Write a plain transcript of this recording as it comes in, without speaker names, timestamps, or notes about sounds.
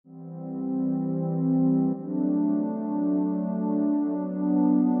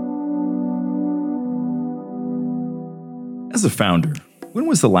As a founder, when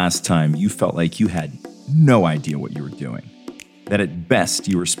was the last time you felt like you had no idea what you were doing? That at best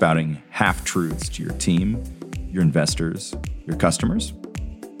you were spouting half-truths to your team, your investors, your customers?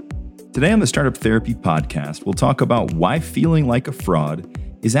 Today on the Startup Therapy Podcast, we'll talk about why feeling like a fraud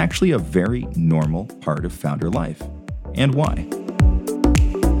is actually a very normal part of founder life, and why.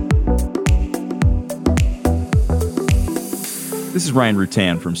 This is Ryan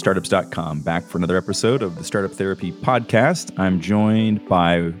Rutan from Startups.com, back for another episode of the Startup Therapy Podcast. I'm joined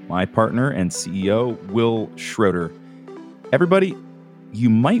by my partner and CEO, Will Schroeder. Everybody, you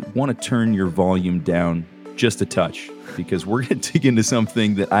might want to turn your volume down just a touch, because we're going to dig into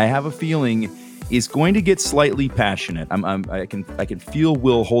something that I have a feeling is going to get slightly passionate. I can feel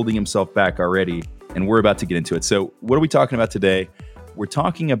Will holding himself back already, and we're about to get into it. So what are we talking about today? We're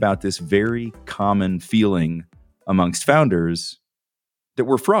talking about this very common feeling amongst founders that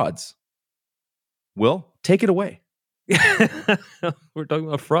we're frauds. Will, take it away. We're talking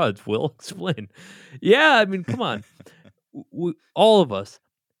about frauds. Will, explain. Yeah, I mean, come on. All of us,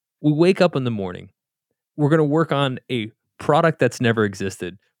 we wake up in the morning. We're going to work on a product that's never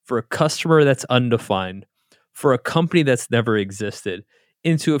existed, for a customer that's undefined, for a company that's never existed,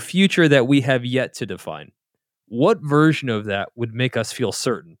 into a future that we have yet to define. What version of that would make us feel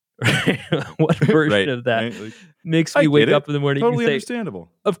certain? What version of that makes me wake up in the morning totally and say, understandable.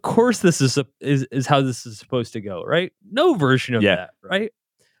 of course this is how this is supposed to go, right? No version of that, right?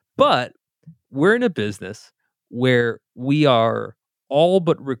 But we're in a business where we are all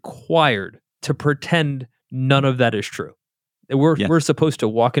but required to pretend none of that is true. We're supposed to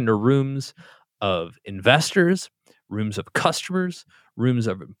walk into rooms of investors, rooms of customers, rooms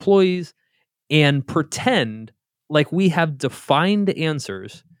of employees, and pretend like we have defined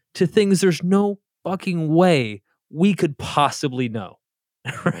answers to things there's no fucking way we could possibly know.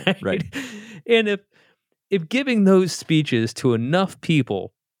 Right. And if giving those speeches to enough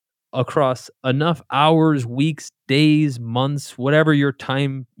people across enough hours, weeks, days, months, whatever your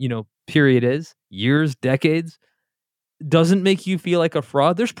time, period is, years, decades, doesn't make you feel like a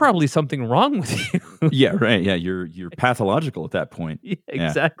fraud, there's probably something wrong with you. Yeah, right. Yeah, you're pathological at that point. Yeah,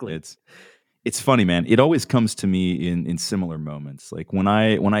 exactly. Yeah, it's funny, man. It always comes to me in similar moments. Like when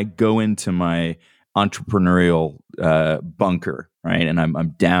I go into my entrepreneurial bunker, right? And I'm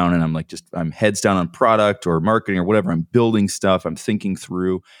down and I'm heads down on product or marketing or whatever. I'm building stuff. I'm thinking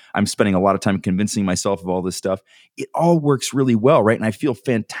through. I'm spending a lot of time convincing myself of all this stuff. It all works really well, right? And I feel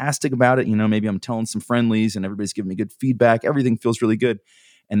fantastic about it. Maybe I'm telling some friendlies and everybody's giving me good feedback. Everything feels really good.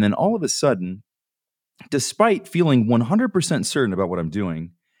 And then all of a sudden, despite feeling 100% certain about what I'm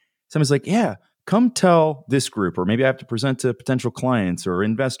doing, somebody's like, yeah, come tell this group, or maybe I have to present to potential clients or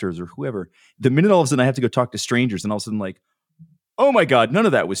investors or whoever. The minute all of a sudden I have to go talk to strangers, and all of a sudden like, oh my God, none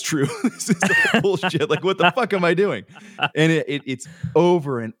of that was true. This is like bullshit. Like, what the fuck am I doing? And it's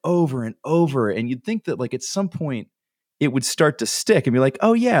over and over and over. And you'd think that like at some point it would start to stick and be like,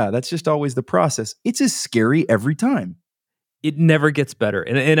 oh yeah, that's just always the process. It's as scary every time. It never gets better.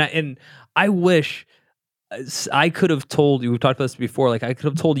 And I wish I could have told you, we've talked about this before, like I could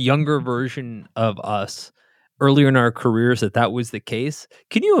have told younger version of us earlier in our careers that was the case.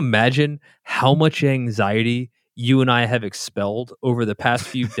 Can you imagine how much anxiety you and I have expelled over the past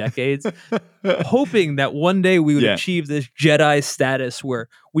few decades, hoping that one day we would achieve this Jedi status where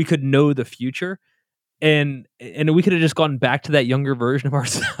we could know the future, and we could have just gone back to that younger version of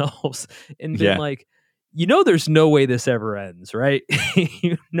ourselves and been like, there's no way this ever ends, right?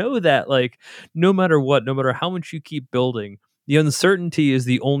 That like, no matter what, no matter how much you keep building, the uncertainty is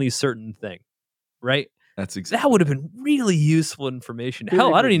the only certain thing, right? That's exactly. That would have been really useful information.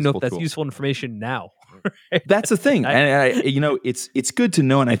 Hell, I don't even know if that's useful information now. Right? That's the thing. And it's good to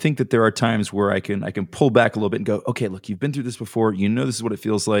know. And I think that there are times where I can pull back a little bit and go, okay, look, you've been through this before. This is what it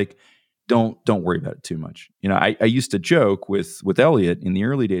feels like. Don't worry about it too much. I used to joke with Elliot in the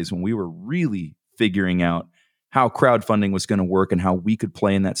early days when we were really figuring out how crowdfunding was going to work and how we could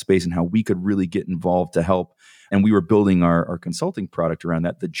play in that space and how we could really get involved to help. And we were building our consulting product around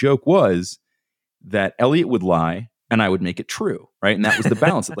that. The joke was that Elliot would lie and I would make it true, right? And that was the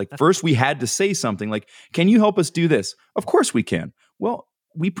balance. Like first we had to say something like, can you help us do this? Of course we can. Well,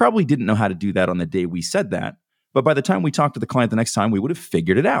 we probably didn't know how to do that on the day we said that. But by the time we talked to the client the next time, we would have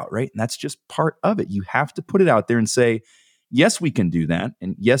figured it out, right? And that's just part of it. You have to put it out there and say, yes, we can do that.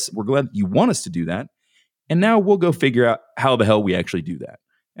 And yes, we're glad you want us to do that. And now we'll go figure out how the hell we actually do that.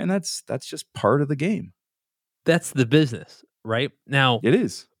 And that's just part of the game. That's the business, right? Now, it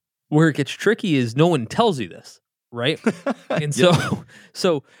is. Where it gets tricky is no one tells you this, right? And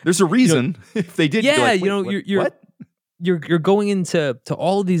so there's a reason if they did. Yeah, like, you're going into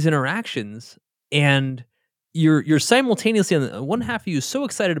all of these interactions, and you're simultaneously on one half of you is so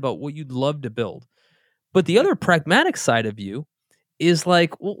excited about what you'd love to build, but the other pragmatic side of you is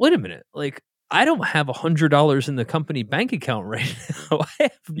like, well, wait a minute, like I don't have $100 in the company bank account right now. I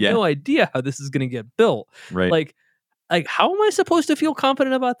have no idea how this is going to get built. Right. Like how am I supposed to feel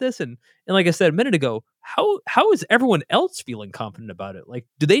confident about this? And like I said a minute ago, how is everyone else feeling confident about it? Like,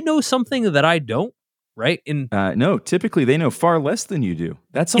 do they know something that I don't? Right? No, typically they know far less than you do.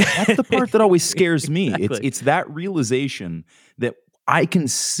 That's the part that always scares me. Exactly. It's that realization that I can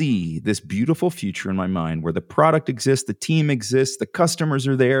see this beautiful future in my mind where the product exists, the team exists, the customers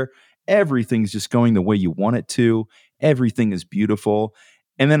are there, everything's just going the way you want it to, everything is beautiful.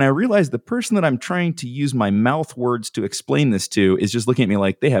 And then I realize the person that I'm trying to use my mouth words to explain this to is just looking at me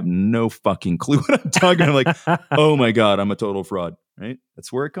like they have no fucking clue what I'm talking about. I'm like, oh my God, I'm a total fraud, right?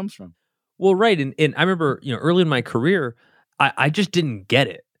 That's where it comes from. Well, right. And I remember, early in my career, I just didn't get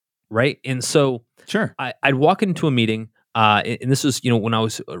it. Right. And so sure, I'd walk into a meeting, and this was, when I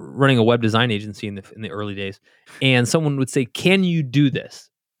was running a web design agency in the early days, and someone would say, "Can you do this?"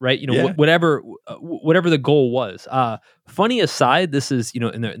 Right. Whatever the goal was. Funny aside, this is,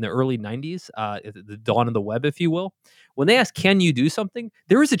 in the early 90s, the dawn of the web, if you will. When they asked, "Can you do something?"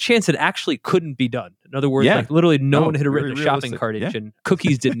 there was a chance it actually couldn't be done. In other words, like literally no one had written a shopping cartage, and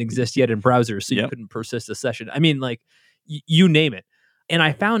cookies didn't exist yet in browsers, so you couldn't persist a session. I mean, like you name it. And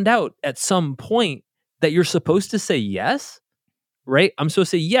I found out at some point that you're supposed to say yes, right? I'm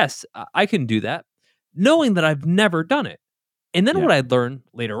supposed to say yes, I can do that, knowing that I've never done it. And then what I'd learned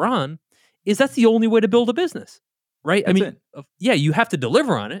later on is that's the only way to build a business, right? You have to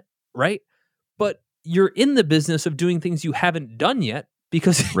deliver on it, right? But you're in the business of doing things you haven't done yet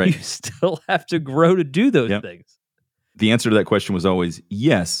because you still have to grow to do those things. The answer to that question was always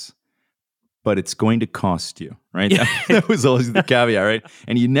yes, but it's going to cost you, right? That was always the caveat, right?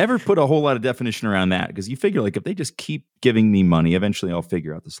 And you never put a whole lot of definition around that because you figure like if they just keep giving me money, eventually I'll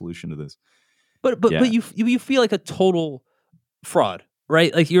figure out the solution to this. But you feel like a total fraud,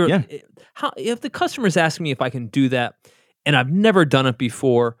 right? Like if the customer's asking me if I can do that and I've never done it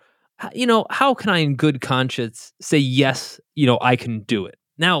before, how can I in good conscience say yes, I can do it?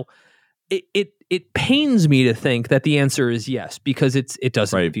 Now, it pains me to think that the answer is yes because it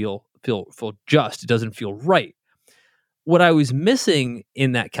doesn't feel just, it doesn't feel right. What I was missing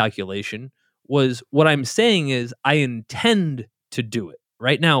in that calculation was what I'm saying is I intend to do it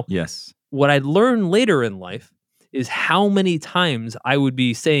right now. Yes. What I learned later in life is how many times I would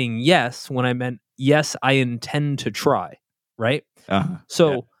be saying yes when I meant yes, I intend to try, right?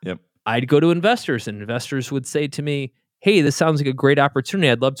 So I'd go to investors and investors would say to me, "Hey, this sounds like a great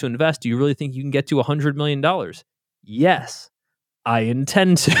opportunity. I'd love to invest. Do you really think you can get to $100 million? Yes, I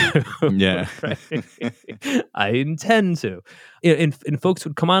intend to." Yeah. I intend to. And folks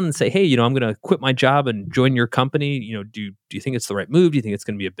would come on and say, "Hey, I'm going to quit my job and join your company. Do you think it's the right move? Do you think it's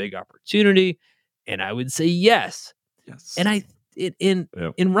going to be a big opportunity?" And I would say yes. Yes. And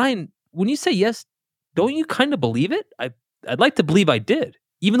in Ryan, when you say yes, don't you kind of believe it? I'd like to believe I did,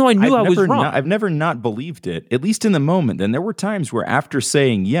 even though I knew I was wrong. I've never not believed it, at least in the moment. And there were times where after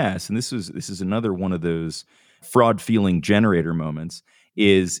saying yes, and this is another one of those fraud feeling generator moments,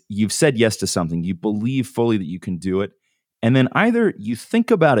 is you've said yes to something, you believe fully that you can do it, and then either you think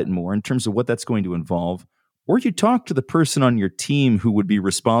about it more in terms of what that's going to involve, or you talk to the person on your team who would be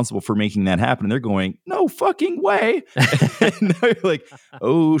responsible for making that happen, and they're going, "No fucking way." And now you're like,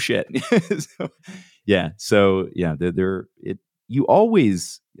 "Oh shit." You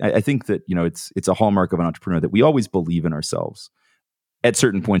always, I think that, it's a hallmark of an entrepreneur that we always believe in ourselves at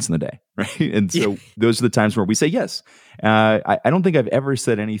certain points in the day, right? And so those are the times where we say yes. I don't think I've ever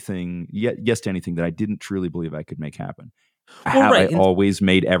said yes to anything that I didn't truly believe I could make happen. Have I always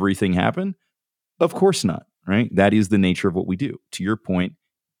made everything happen? Of course not, right? That is the nature of what we do. To your point,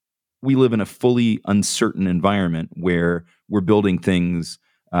 we live in a fully uncertain environment where we're building things,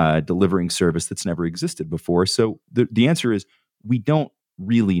 delivering service that's never existed before. So the answer is we don't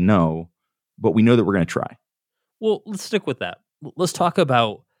really know, but we know that we're going to try. Well, let's stick with that. Let's talk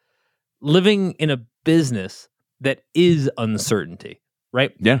about living in a business that is uncertainty,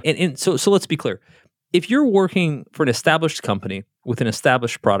 right? Yeah. And so let's be clear. If you're working for an established company with an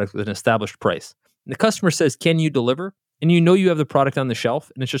established product with an established price, and the customer says, "Can you deliver?" and you have the product on the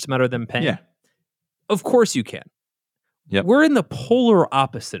shelf and it's just a matter of them paying. Yeah. Of course you can. Yep. We're in the polar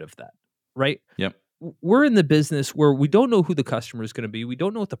opposite of that, right? Yep. We're in the business where we don't know who the customer is going to be. We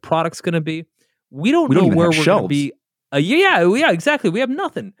don't know what the product's going to be. We don't know where we're going to be. Yeah, exactly. We have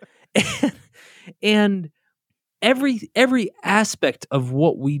nothing. And every aspect of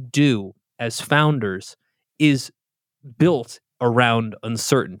what we do as founders is built around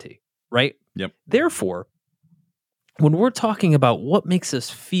uncertainty, right? Yep. Therefore, when we're talking about what makes us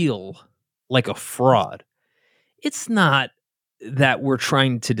feel like a fraud, it's not that we're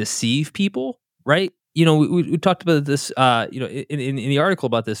trying to deceive people, right? We talked about this, in the article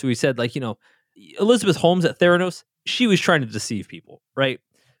about this. We said, like, Elizabeth Holmes at Theranos, she was trying to deceive people, right?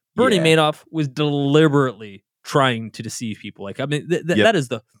 Bernie Yeah. Madoff was deliberately trying to deceive people. Like, I mean, that is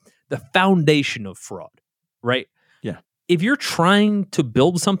the foundation of fraud, right? Yeah. If you're trying to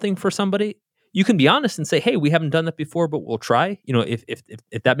build something for somebody, you can be honest and say, "Hey, we haven't done that before, but we'll try."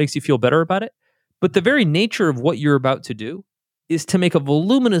 If that makes you feel better about it. But the very nature of what you're about to do is to make a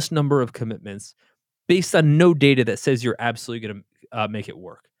voluminous number of commitments based on no data that says you're absolutely going to make it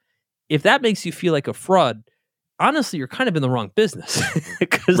work. If that makes you feel like a fraud, honestly, you're kind of in the wrong business,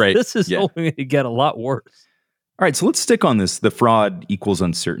 because this is only going to get a lot worse. All right, so let's stick on this, the fraud equals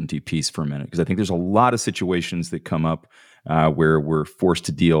uncertainty piece for a minute, because I think there's a lot of situations that come up where we're forced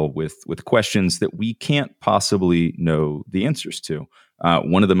to deal with questions that we can't possibly know the answers to.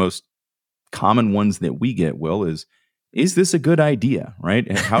 One of the most common ones that we get, Will, is this a good idea, right?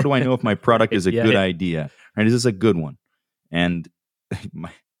 And how do I know if my product is a good idea, right? Is this a good one? And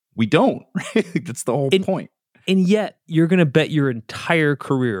we don't, right? That's the whole point. And yet you're going to bet your entire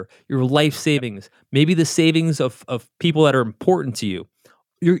career, your life savings, maybe the savings of people that are important to you.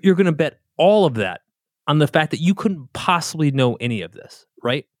 You're going to bet all of that on the fact that you couldn't possibly know any of this,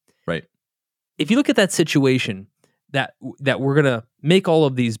 right? Right. If you look at that situation that we're going to make all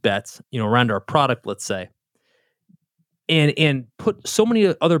of these bets, around our product, let's say, and put so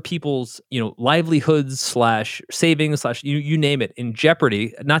many other people's, livelihoods / savings / you name it, in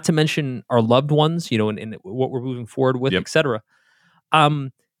jeopardy, not to mention our loved ones, and what we're moving forward with, et cetera.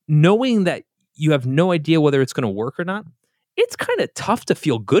 Knowing that you have no idea whether it's going to work or not, it's kind of tough to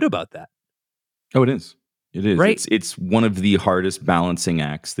feel good about that. Oh, it is. It is. Right? It's one of the hardest balancing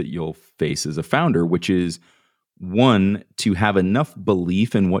acts that you'll face as a founder, which is, one, to have enough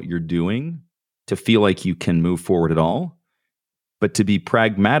belief in what you're doing to feel like you can move forward at all, but to be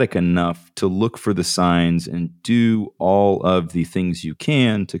pragmatic enough to look for the signs and do all of the things you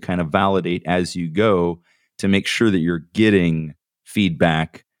can to kind of validate as you go, to make sure that you're getting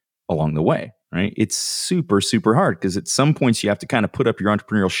feedback along the way, right? It's super, super hard, because at some points you have to kind of put up your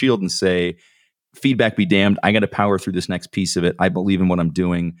entrepreneurial shield and say, feedback be damned, I got to power through this next piece of it. I believe in what I'm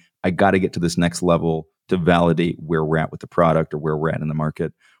doing. I got to get to this next level to validate where we're at with the product or where we're at in the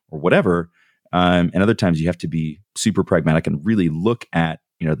market or whatever. And other times you have to be super pragmatic and really look at,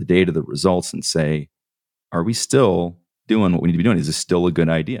 the data, the results, and say, are we still doing what we need to be doing? Is this still a good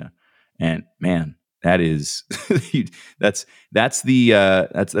idea? And man, that is that's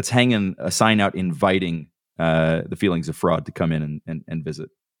hanging a sign out inviting the feelings of fraud to come in and visit.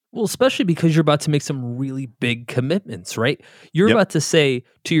 Well, especially because you're about to make some really big commitments, right? You're about to say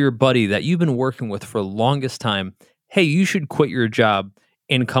to your buddy that you've been working with for the longest time, hey, you should quit your job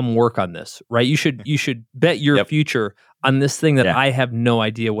and come work on this, right? You should bet your future on this thing that I have no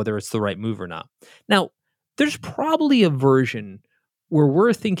idea whether it's the right move or not. Now, there's probably a version where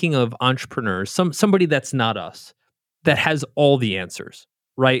we're thinking of entrepreneurs, somebody that's not us, that has all the answers,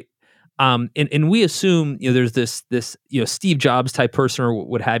 right? And we assume, there's this Steve Jobs type person or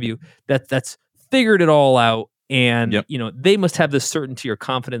what have you that's figured it all out, and they must have this certainty or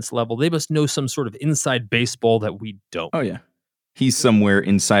confidence level. They must know some sort of inside baseball that we don't. Oh yeah, he's somewhere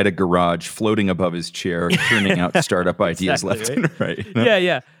inside a garage, floating above his chair, churning out startup ideas left and right.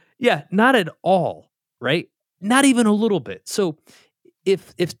 Yeah. Not at all, right? Not even a little bit. So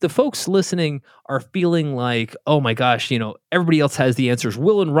if the folks listening are feeling like, oh my gosh, everybody else has the answers,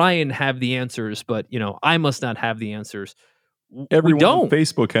 Will and Ryan have the answers, but I must not have the answers. Everyone on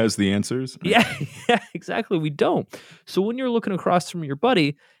Facebook has the answers. Yeah, exactly. We don't. So when you're looking across from your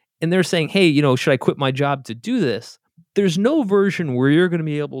buddy and they're saying, hey, should I quit my job to do this? There's no version where you're going to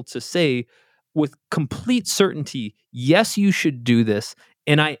be able to say with complete certainty, yes, you should do this,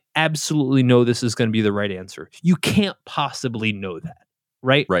 and I absolutely know this is going to be the right answer. You can't possibly know that.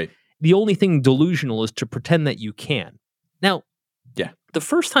 Right? Right. The only thing delusional is to pretend that you can. Now, the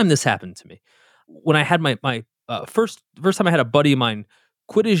first time this happened to me, when I had my first time I had a buddy of mine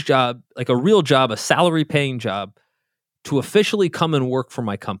quit his job, like a real job, a salary paying job, to officially come and work for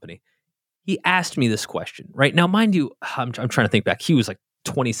my company. He asked me this question, right? Now, mind you, I'm trying to think back. He was like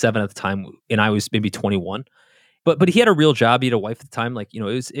 27 at the time, and I was maybe 21. But he had a real job. He had a wife at the time. Like,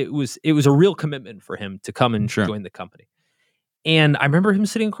 it was a real commitment for him to come and join the company. And I remember him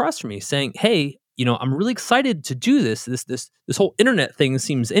sitting across from me saying, hey, I'm really excited to do this. This whole internet thing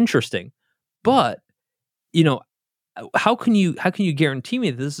seems interesting, but, how can you guarantee me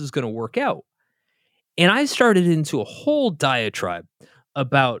that this is going to work out? And I started into a whole diatribe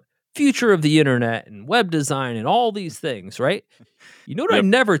about future of the internet and web design and all these things, right? You know what I Yep.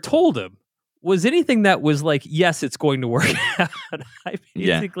 never told him was anything that was like, yes, it's going to work out. I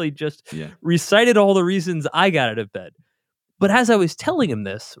basically just Yeah. recited all the reasons I got out of bed. But as I was telling him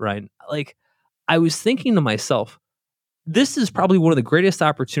this, Ryan, like I was thinking to myself, this is probably one of the greatest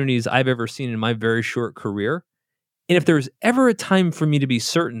opportunities I've ever seen in my very short career. And if there's ever a time for me to be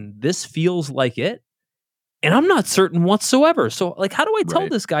certain, this feels like it. And I'm not certain whatsoever. So, like, how do I tell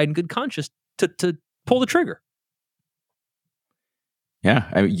Right. this guy in good conscience to pull the trigger? Yeah,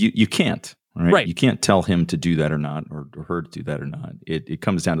 I mean, you can't, right? Right. You can't tell him to do that or not, or her to do that or not. It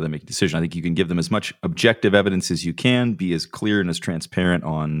comes down to them making a decision. I think you can give them as much objective evidence as you can, be as clear and as transparent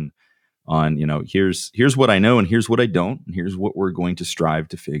on here's what I know and here's what I don't, and here's what we're going to strive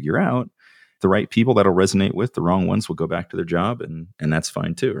to figure out. The right people that'll resonate with, the wrong ones will go back to their job, and that's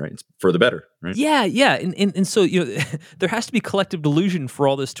fine too, right? It's for the better, right? Yeah. And so, there has to be collective delusion for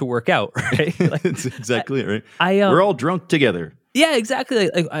all this to work out, right? Like, That's exactly it, right? I We're all drunk together. Yeah, exactly.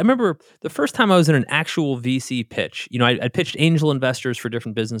 Like, I remember the first time I was in an actual VC pitch. I'd pitched angel investors for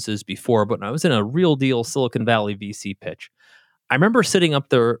different businesses before, but when I was in a real deal Silicon Valley VC pitch, I remember sitting up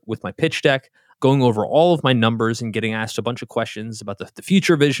there with my pitch deck, going over all of my numbers and getting asked a bunch of questions about the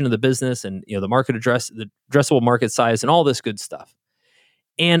future vision of the business and the market the addressable market size and all this good stuff.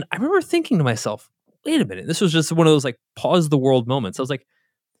 And I remember thinking to myself, wait a minute, this was just one of those like pause the world moments. I was like,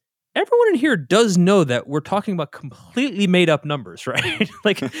 everyone in here does know that we're talking about completely made up numbers, right?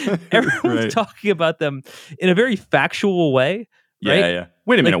 Like everyone's Right. talking about them in a very factual way. Right? Yeah.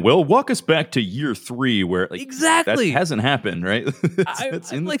 Wait a minute, Will. Walk us back to year 3 where exactly that hasn't happened, right?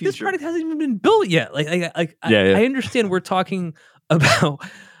 It's in the like future. this product hasn't even been built yet. Yeah. I understand we're talking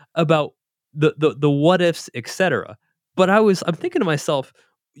about the what ifs, etc. But I'm thinking to myself,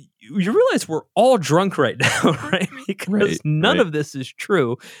 you realize we're all drunk right now, right? Because none of this is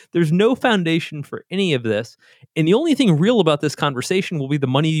true. There's no foundation for any of this. And the only thing real about this conversation will be the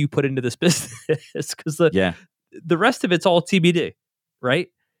money you put into this business, because the rest of it's all TBD, right?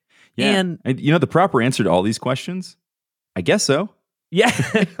 Yeah. And the proper answer to all these questions, I guess so. Yeah.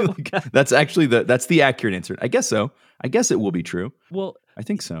 That's actually that's the accurate answer. I guess so. I guess it will be true. Well, I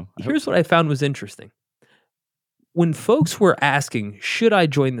think so. Here's what I found was interesting. When folks were asking, should I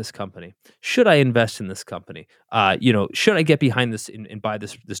join this company? Should I invest in this company? Should I get behind this and buy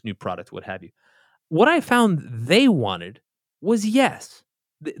this new product, what have you? What I found they wanted was yes.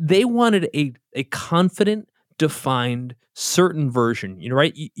 They wanted a confident, defined, certain version.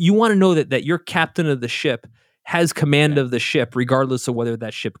 Right? You want to know that your captain of the ship has command of the ship, regardless of whether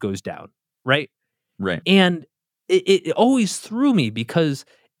that ship goes down. Right? Right. And it always threw me because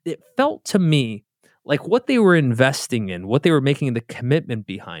it felt to me like what they were investing in, what they were making the commitment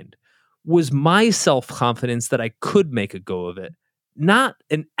behind, was my self-confidence that I could make a go of it, not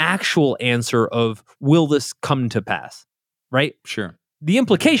an actual answer of, will this come to pass? Right? Sure. The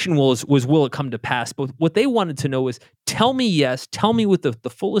implication was will it come to pass? But what they wanted to know was, tell me yes, tell me with the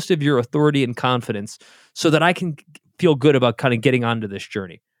fullest of your authority and confidence so that I can feel good about kind of getting onto this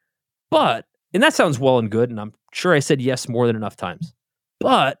journey. But, and that sounds well and good, and I'm sure I said yes more than enough times.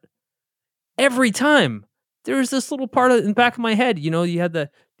 But every time there's this little part in the back of my head, you had the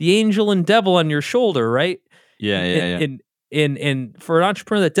angel and devil on your shoulder, right? Yeah. And for an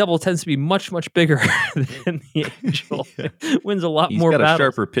entrepreneur, that devil tends to be much, much bigger than the angel. Wins a lot more battles. He's got a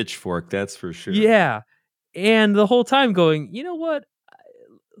sharper pitchfork, that's for sure. Yeah. And the whole time going, you know what?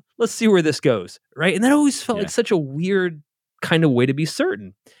 Let's see where this goes, right? And that always felt like such a weird kind of way to be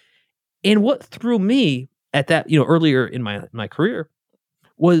certain. And what threw me at that, earlier in my career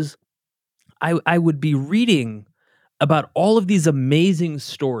was I would be reading about all of these amazing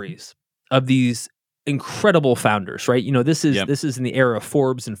stories of these incredible founders, right? This is in the era of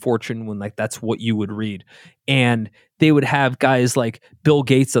Forbes and Fortune, when that's what you would read. And they would have guys like Bill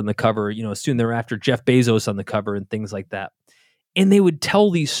Gates on the cover, soon thereafter Jeff Bezos on the cover and things like that. And they would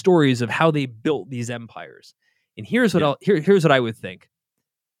tell these stories of how they built these empires. And here's what here's what I would think.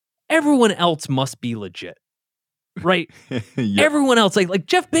 Everyone else must be legit. Right? Everyone else, like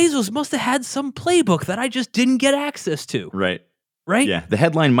Jeff Bezos must have had some playbook that I just didn't get access to. Right? Yeah. The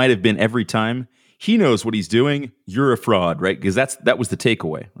headline might have been every time, he knows what he's doing, you're a fraud, right? Because that was the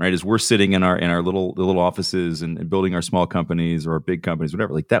takeaway, right? As we're sitting in our little offices and building our small companies or our big companies,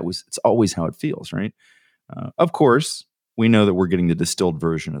 whatever. It's always how it feels, right? Of course, we know that we're getting the distilled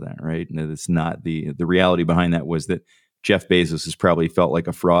version of that, right? And that it's not the reality behind that was that Jeff Bezos has probably felt like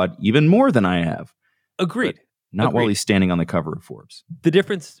a fraud even more than I have. Agreed. Not while he's standing on the cover of Forbes. The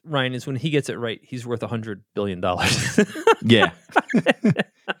difference, Ryan, is when he gets it right, he's worth $100 billion. Yeah.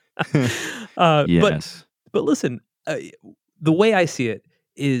 Yes. But listen, the way I see it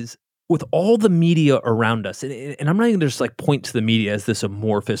is with all the media around us, and I'm not even just like point to the media as this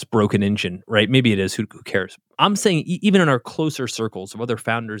amorphous broken engine, right? Maybe it is. Who cares? I'm saying even in our closer circles of other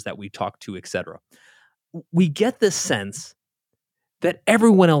founders that we talk to, et cetera, we get this sense that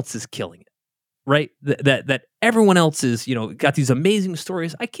everyone else is killing it, right? That everyone else is, got these amazing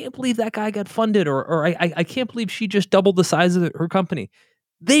stories. I can't believe that guy got funded, or I can't believe she just doubled the size of her company.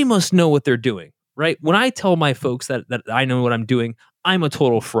 They must know what they're doing, right? When I tell my folks that I know what I'm doing, I'm a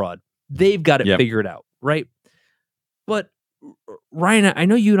total fraud. They've got it figured out, right? But Ryan, I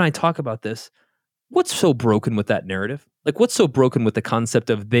know you and I talk about this. What's so broken with that narrative? Like, what's so broken with the concept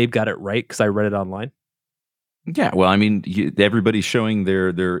of they've got it right because I read it online? Yeah, well, I mean, everybody's showing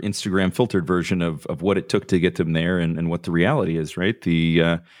their Instagram filtered version of what it took to get them there and what the reality is, right?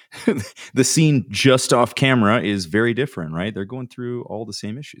 The the scene just off camera is very different, right? They're going through all the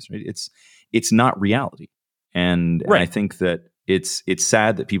same issues, right? It's not reality, and I think that it's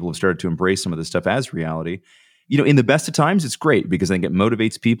sad that people have started to embrace some of this stuff as reality. In the best of times, it's great because I think it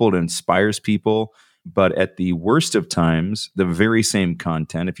motivates people, it inspires people. But at the worst of times, the very same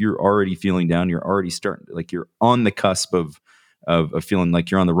content, if you're already feeling down, you're already starting, like you're on the cusp of feeling like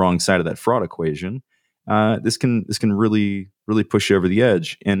you're on the wrong side of that fraud equation. This can really, really push you over the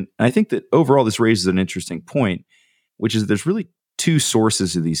edge. And I think that overall, this raises an interesting point, which is there's really two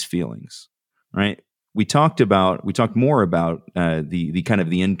sources of these feelings, right? We talked more about the kind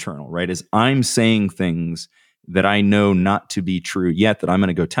of the internal, right? As I'm saying things that I know not to be true yet that I'm going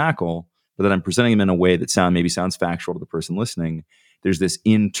to go tackle, but that I'm presenting them in a way that maybe sounds factual to the person listening. There's this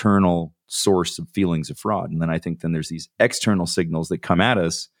internal source of feelings of fraud. And then I think there's these external signals that come at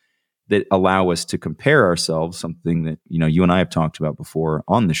us that allow us to compare ourselves, something that, you and I have talked about before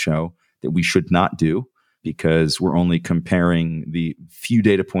on the show that we should not do because we're only comparing the few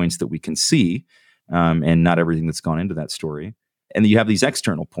data points that we can see and not everything that's gone into that story. And you have these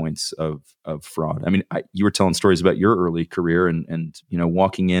external points of fraud. I mean, you were telling stories about your early career and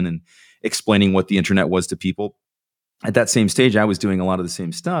walking in and explaining what the internet was to people. At that same stage, I was doing a lot of the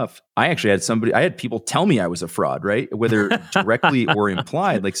same stuff. I actually had people tell me I was a fraud, right? Whether directly or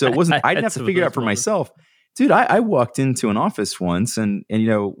implied. Like, so it wasn't, I didn't have to figure it out for myself. Dude, I walked into an office once and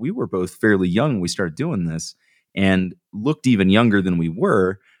we were both fairly young when we started doing this and looked even younger than we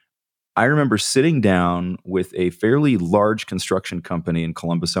were. I remember sitting down with a fairly large construction company in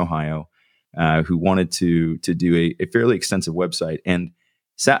Columbus, Ohio, who wanted to do a fairly extensive website. And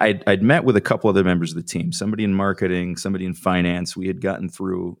I'd met with a couple other members of the team, somebody in marketing, somebody in finance. We had gotten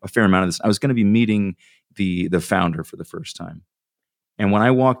through a fair amount of this. I was going to be meeting the founder for the first time. And when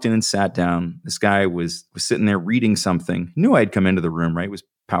I walked in and sat down, this guy was sitting there reading something. Knew I'd come into the room, right? Was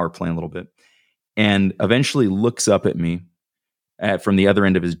power playing a little bit. And eventually looks up at me from the other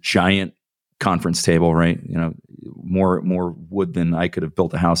end of his giant conference table, right? More wood than I could have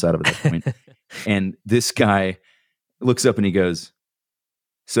built a house out of at that point. And this guy looks up and he goes,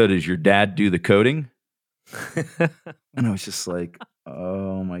 "So does your dad do the coding?" And I was just like,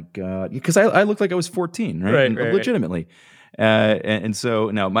 oh my God. Because I looked like I was 14, right? Right. Legitimately. And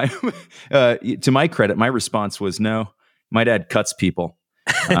so, no, to my credit, my response was, no, my dad cuts people.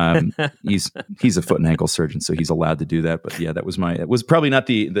 He's a foot and ankle surgeon, so he's allowed to do that. But yeah, it was probably not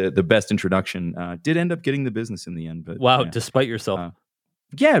the best introduction. Did end up getting the business in the end. But wow, yeah. Despite yourself.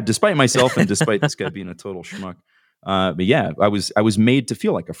 Despite myself and despite this guy being a total schmuck. But yeah, I was made to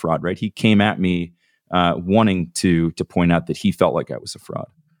feel like a fraud, right? He came at me wanting to point out that he felt like I was a fraud.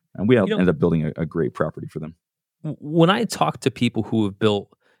 And we ended up building a great property for them. When I talk to people who have built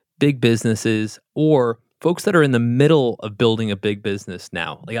big businesses or folks that are in the middle of building a big business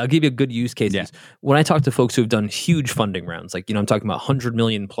now, like I'll give you a good use cases. Yeah. When I talk to folks who have done huge funding rounds, like, I'm talking about 100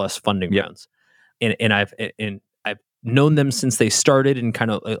 million plus funding rounds, and I've known them since they started and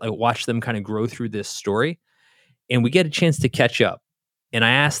kind of like watched them kind of grow through this story. And we get a chance to catch up. And I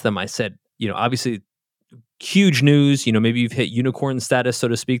asked them, I said, obviously huge news, maybe you've hit unicorn status, so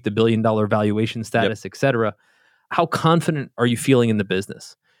to speak, the $1 billion valuation status, et cetera. How confident are you feeling in the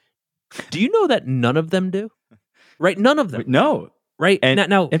business? Do you know that none of them do? Right? None of them. No. Right?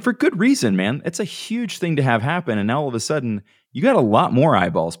 And for good reason, man. It's a huge thing to have happen. And now all of a sudden, you got a lot more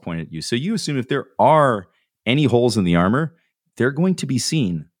eyeballs pointed at you. So you assume if there are any holes in the armor, they're going to be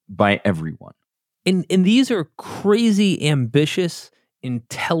seen by everyone. And these are crazy, ambitious,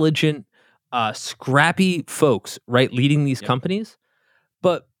 intelligent, scrappy folks, right, leading these companies.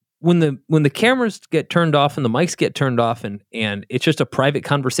 But when the cameras get turned off and the mics get turned off and it's just a private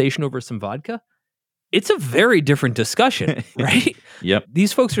conversation over some vodka, it's a very different discussion, right? Yep.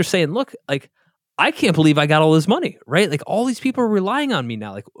 These folks are saying, look, like, I can't believe I got all this money, right? Like, all these people are relying on me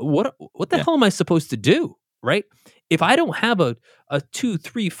now. Like, what the hell am I supposed to do? right? If I don't have a $2, $3,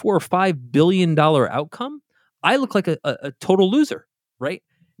 $4, $5 billion outcome, I look like a total loser, right?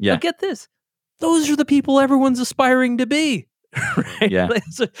 Yeah. But get this. Those are the people everyone's aspiring to be, right? Yeah.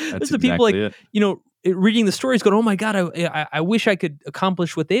 Those That's are people like, it. Reading the stories going, oh my God, I wish I could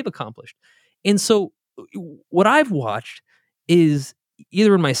accomplish what they've accomplished. And so what I've watched is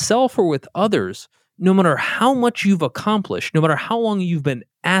either in myself or with others, no matter how much you've accomplished, no matter how long you've been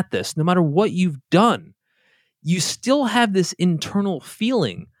at this, no matter what you've done, you still have this internal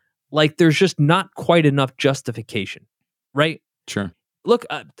feeling like there's just not quite enough justification, right? Sure. Look,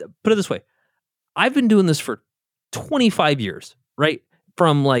 put it this way. I've been doing this for 25 years, right?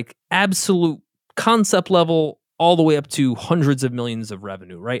 From like absolute concept level all the way up to hundreds of millions of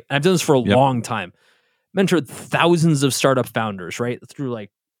revenue, right? I've done this for a long time. Mentored thousands of startup founders, right? Through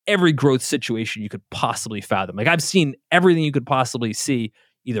like every growth situation you could possibly fathom. Like I've seen everything you could possibly see,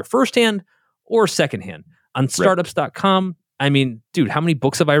 either firsthand or secondhand. On startups.com, I mean, dude, how many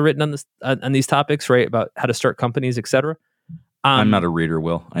books have I written on this on these topics, right? About how to start companies, et cetera. I'm not a reader,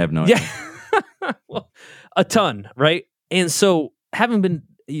 Will. I have no idea. Well, a ton, right? And so having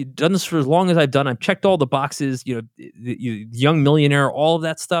done this for as long as I've done, I've checked all the boxes, the young millionaire, all of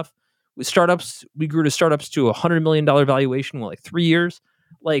that stuff. With startups, we grew to startups to $100 million valuation in like 3 years.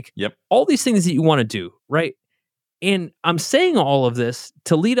 Like all these things that you want to do, right? And I'm saying all of this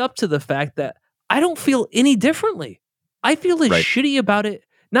to lead up to the fact that I don't feel any differently. I feel as shitty about it,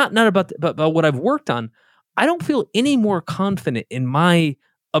 not about what I've worked on. I don't feel any more confident in my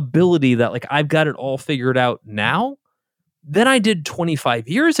ability that like I've got it all figured out now than I did 25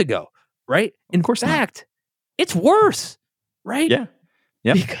 years ago, right? In fact, it's worse, right?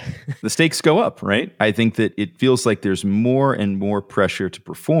 Yeah. The stakes go up, right? I think that it feels like there's more and more pressure to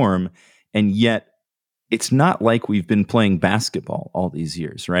perform, and yet it's not like we've been playing basketball all these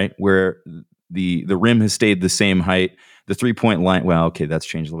years, right? Where the rim has stayed the same height, the 3-point line, well, okay, that's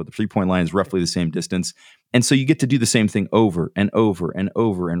changed a little bit. The 3-point line is roughly the same distance. And so you get to do the same thing over and over and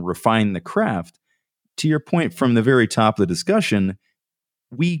over and refine the craft. To your point from the very top of the discussion,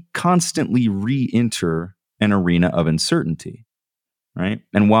 we constantly re-enter an arena of uncertainty, right?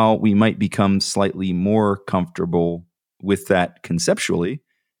 And while we might become slightly more comfortable with that conceptually,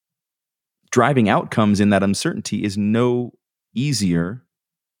 driving outcomes in that uncertainty is no easier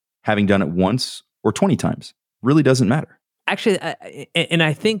having done it once or 20 times. Really doesn't matter. Actually, and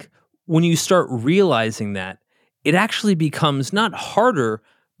I think when you start realizing that, it actually becomes not harder,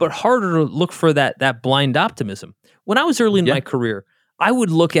 but harder to look for that blind optimism. When I was early in my career, I would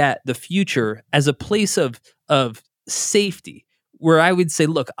look at the future as a place of safety, where I would say,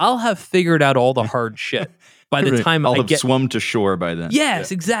 look, I'll have figured out all the hard shit by the time I'll have swum to shore by then.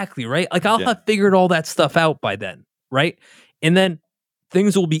 Yes, exactly, right? Like I'll have figured all that stuff out by then, right? And then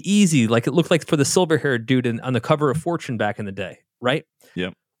things will be easy, like it looked like for the silver-haired dude on the cover of Fortune back in the day, right? Yeah.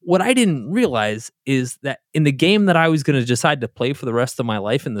 What I didn't realize is that in the game that I was going to decide to play for the rest of my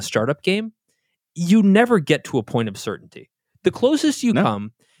life, in the startup game, you never get to a point of certainty. The closest you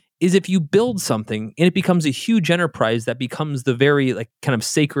come is if you build something and it becomes a huge enterprise that becomes the very like kind of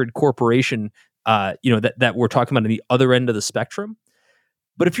sacred corporation, that we're talking about on the other end of the spectrum.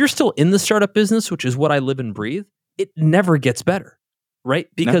 But if you're still in the startup business, which is what I live and breathe, it never gets better, right?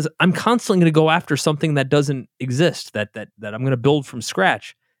 Because I'm constantly going to go after something that doesn't exist, that I'm going to build from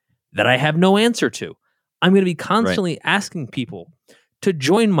scratch, that I have no answer to. I'm going to be constantly asking people to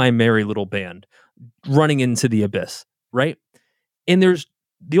join my merry little band running into the abyss, right? And there's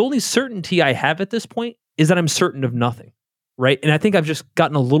the only certainty I have at this point is that I'm certain of nothing, right? And I think I've just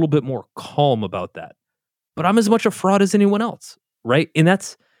gotten a little bit more calm about that. But I'm as much a fraud as anyone else, right? And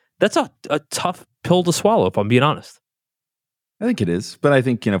that's a tough pill to swallow, if I'm being honest. I think it is, but I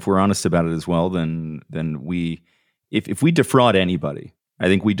think if we're honest about it as well, then we, if we defraud anybody, I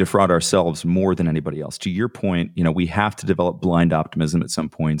think we defraud ourselves more than anybody else. To your point, we have to develop blind optimism at some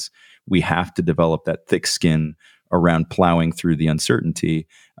points. We have to develop that thick skin around plowing through the uncertainty.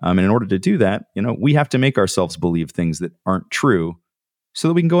 And in order to do that, we have to make ourselves believe things that aren't true so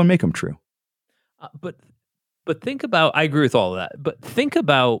that we can go and make them true. But think about, I agree with all of that, but think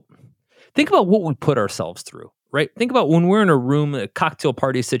about what we put ourselves through, right? Think about when we're in a room, a cocktail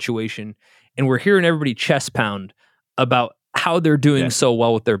party situation, and we're hearing everybody chest pound about how they're doing so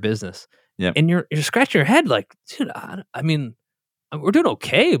well with their business. Yeah. And you're scratching your head like, dude, I mean, we're doing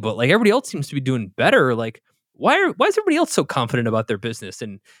okay, but like everybody else seems to be doing better. Like, why is everybody else so confident about their business?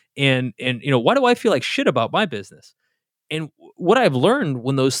 And why do I feel like shit about my business? And what I've learned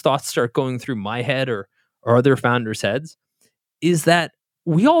when those thoughts start going through my head or other founders' heads is that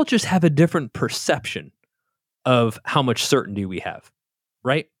we all just have a different perception of how much certainty we have,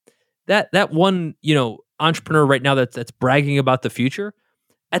 right? That one, entrepreneur right now that's bragging about the future,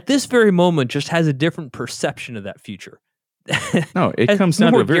 at this very moment just has a different perception of that future. No, it comes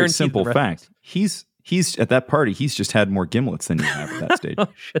down to a very simple fact. He's at that party, he's just had more gimlets than you have at that stage. Oh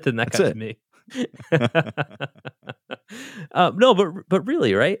shit, then that got to me. No, but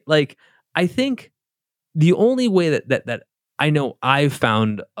really, right? Like, I think the only way that I know I've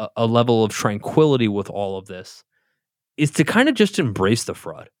found a level of tranquility with all of this is to kind of just embrace the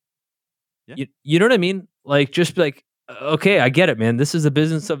fraud. Yeah. You know what I mean? Like, just be like, okay, I get it, man. This is a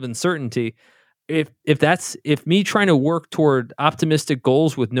business of uncertainty. If me trying to work toward optimistic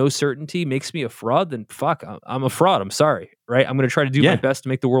goals with no certainty makes me a fraud, then fuck, I'm a fraud. I'm sorry, right? I'm going to try to do my best to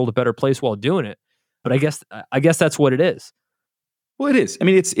make the world a better place while doing it. But I guess that's what it is. Well, it is. I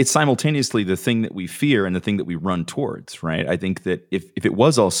mean, it's simultaneously the thing that we fear and the thing that we run towards, right? I think that if it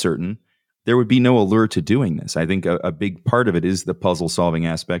was all certain, there would be no allure to doing this. I think a big part of it is the puzzle solving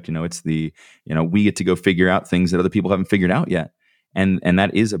aspect. It's the, we get to go figure out things that other people haven't figured out yet. And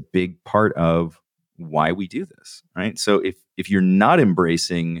that is a big part of why we do this, right? So if you're not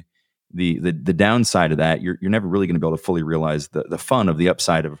embracing the downside of that, you're never really going to be able to fully realize the fun of the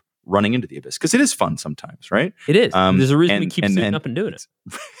upside of running into the abyss, because it is fun sometimes, right? It is. There's a reason we keep suiting up and doing it.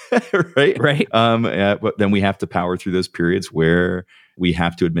 Right. But then we have to power through those periods where we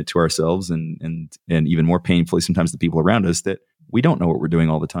have to admit to ourselves and even more painfully sometimes the people around us that we don't know what we're doing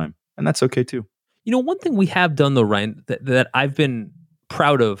all the time. And that's okay too. One thing we have done though, Ryan, that I've been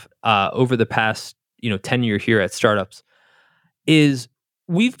proud of over the past 10-year here at Startups is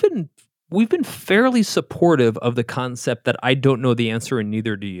we've been fairly supportive of the concept that I don't know the answer and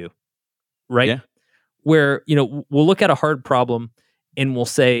neither do you, right? Yeah. Where we'll look at a hard problem and we'll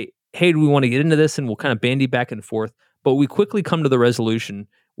say, hey, do we want to get into this? And we'll kind of bandy back and forth, but we quickly come to the resolution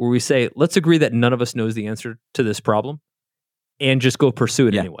where we say, let's agree that none of us knows the answer to this problem and just go pursue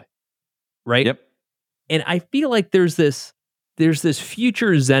it anyway, right? Yep. And I feel like there's this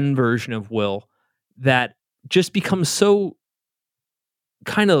future Zen version of Will that just becomes so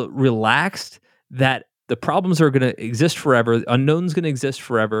kind of relaxed that the problems are going to exist forever, unknown's going to exist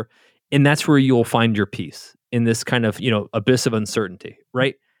forever, and that's where you'll find your peace in this kind of abyss of uncertainty,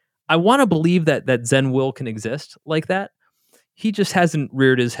 right? I want to believe that Zen Will can exist like that. He just hasn't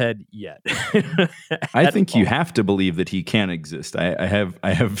reared his head yet. I think you have to believe that he can exist. I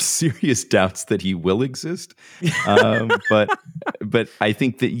have serious doubts that he will exist, but I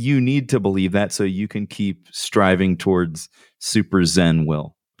think that you need to believe that so you can keep striving towards super Zen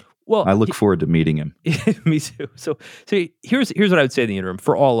Will. Well, I look forward to meeting him. Me too. So here's what I would say in the interim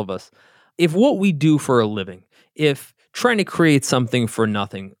for all of us: if what we do for a living, if trying to create something from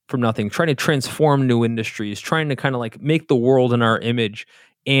nothing, trying to transform new industries, trying to kind of like make the world in our image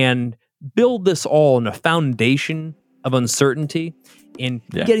and build this all in a foundation of uncertainty and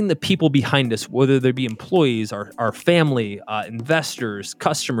getting the people behind us, whether they be employees, our family, investors,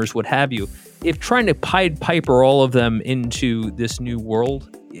 customers, what have you, if trying to Pied Piper all of them into this new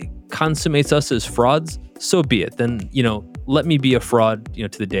world consummates us as frauds, so be it. Then, let me be a fraud, to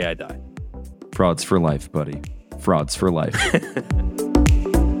the day I die. Frauds for life, buddy. Frauds for life.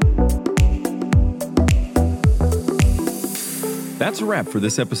 That's a wrap for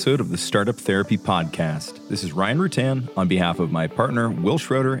this episode of the Startup Therapy Podcast. This is Ryan Rutan on behalf of my partner, Will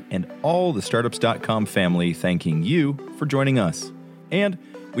Schroeder, and all the Startups.com family, thanking you for joining us. And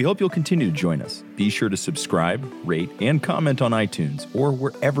we hope you'll continue to join us. Be sure to subscribe, rate, and comment on iTunes or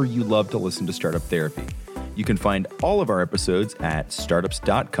wherever you love to listen to Startup Therapy. You can find all of our episodes at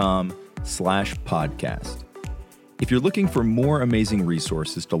startups.com/podcast. If you're looking for more amazing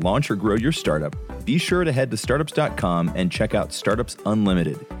resources to launch or grow your startup, be sure to head to startups.com and check out Startups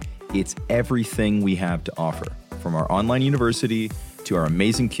Unlimited. It's everything we have to offer, from our online university to our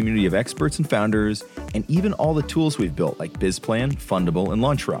amazing community of experts and founders, and even all the tools we've built like BizPlan, Fundable, and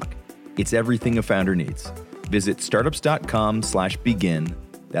LaunchRock. It's everything a founder needs. Visit startups.com/begin.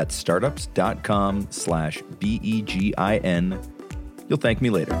 That's startups.com/BEGIN. You'll thank me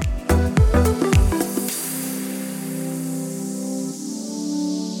later.